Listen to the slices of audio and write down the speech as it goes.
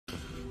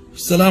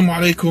Assalamu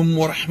alaikum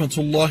wa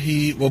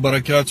rahmatullahi wa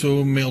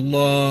barakatuh. May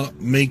Allah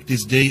make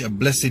this day a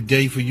blessed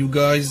day for you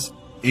guys.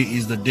 It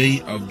is the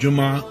day of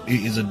Jum'ah.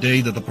 It is a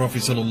day that the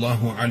Prophet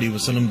sallallahu alaihi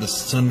wasallam, the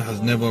sun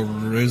has never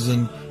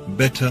risen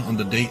better on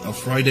the day of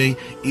Friday.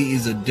 It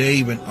is a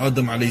day when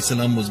Adam alayhi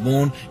salam was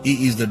born. It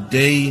is the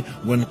day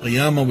when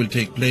Qiyamah will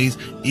take place.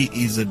 It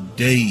is a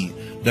day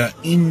that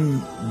in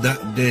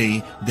that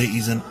day there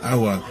is an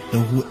hour that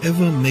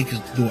whoever makes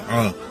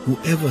dua,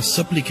 whoever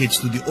supplicates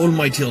to the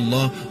Almighty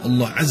Allah,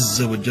 Allah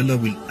Azza wa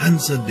Jalla will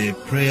answer their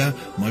prayer.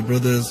 My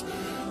brothers,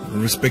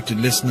 respected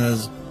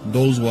listeners,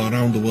 those who are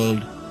around the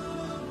world,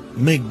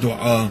 make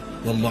dua.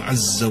 Allah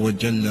Azza wa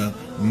Jalla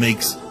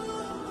makes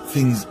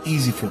things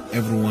easy for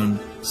everyone.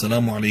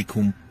 Assalamu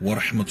alaikum wa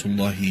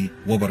rahmatullahi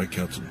wa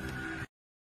barakatuh.